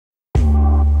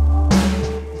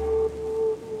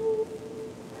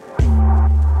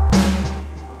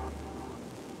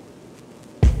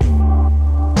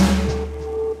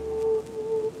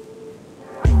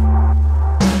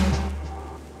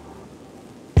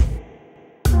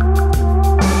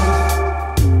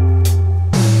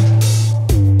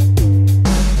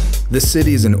This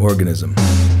city is an organism,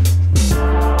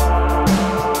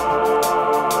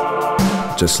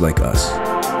 just like us,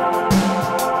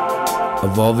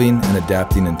 evolving and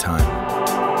adapting in time,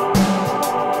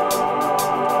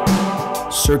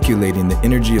 circulating the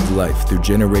energy of life through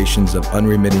generations of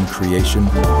unremitting creation,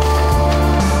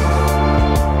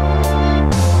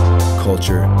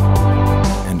 culture,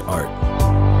 and art.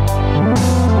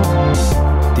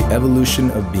 The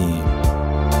evolution of being.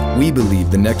 We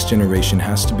believe the next generation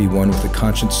has to be one with a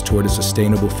conscience toward a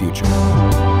sustainable future.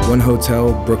 One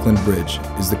Hotel, Brooklyn Bridge,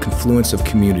 is the confluence of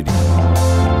community,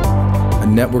 a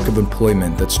network of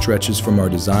employment that stretches from our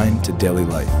design to daily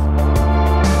life,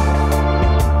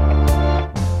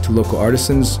 to local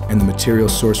artisans and the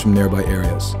materials sourced from nearby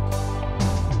areas.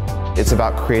 It's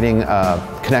about creating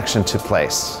a connection to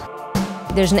place.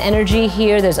 There's an energy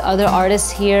here, there's other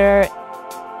artists here.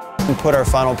 We put our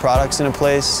final products in a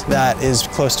place that is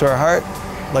close to our heart.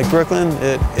 Like Brooklyn,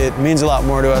 it means a lot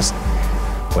more to us.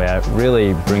 We're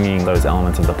really bringing those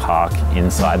elements of the park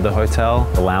inside the hotel,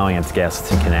 allowing its guests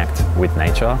to connect with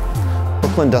nature.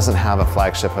 Brooklyn doesn't have a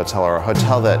flagship hotel or a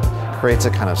hotel that creates a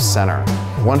kind of center.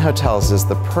 One Hotels is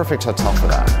the perfect hotel for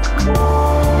that.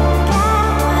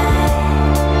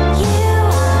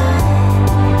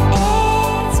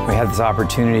 We had this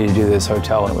opportunity to do this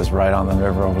hotel, and it was right on the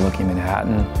river overlooking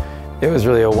Manhattan. It was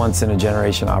really a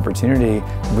once-in-a-generation opportunity.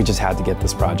 We just had to get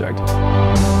this project.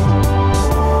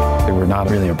 We're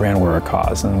not really a brand, we're a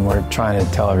cause, and we're trying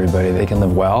to tell everybody they can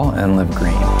live well and live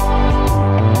green.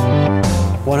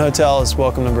 One Hotel is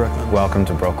welcome to Brooklyn. Welcome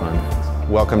to Brooklyn.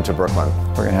 Welcome to Brooklyn.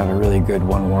 We're gonna have a really good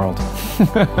one world.